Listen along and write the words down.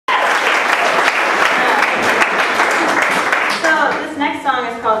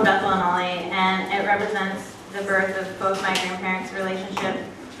the birth of both my grandparents' relationship,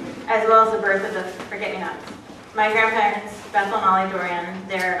 as well as the birth of the Forget-Me-Nots. My grandparents, Bethel and Ollie Dorian,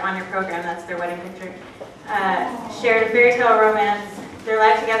 they're on your program, that's their wedding picture, shared a fairy tale romance. Their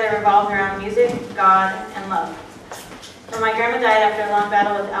life together revolved around music, God, and love. When my grandma died after a long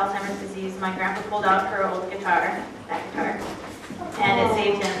battle with Alzheimer's disease, my grandpa pulled out her old guitar, that guitar, and it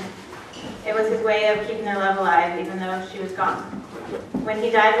saved him. It was his way of keeping their love alive, even though she was gone. When he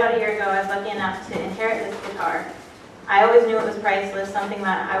died about a year ago, I was lucky enough to inherit this guitar. I always knew it was priceless, something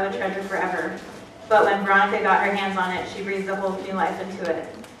that I would treasure forever. But when Veronica got her hands on it, she breathed a whole new life into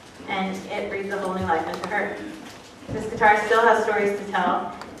it. And it breathed a whole new life into her. This guitar still has stories to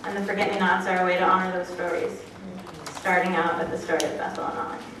tell, and the Forget-Me-Nots are a way to honor those stories. Starting out with the story of Bethel and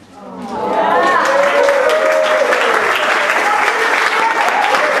Ollie.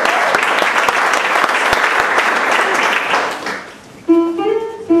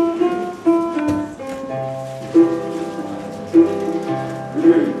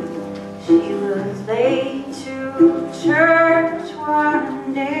 She was late to church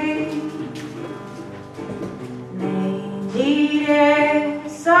one day. They needed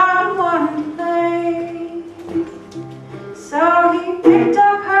someone to play. So he picked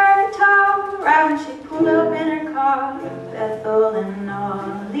up her guitar right when she pulled up in her car. Bethel and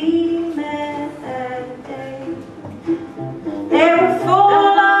Ollie.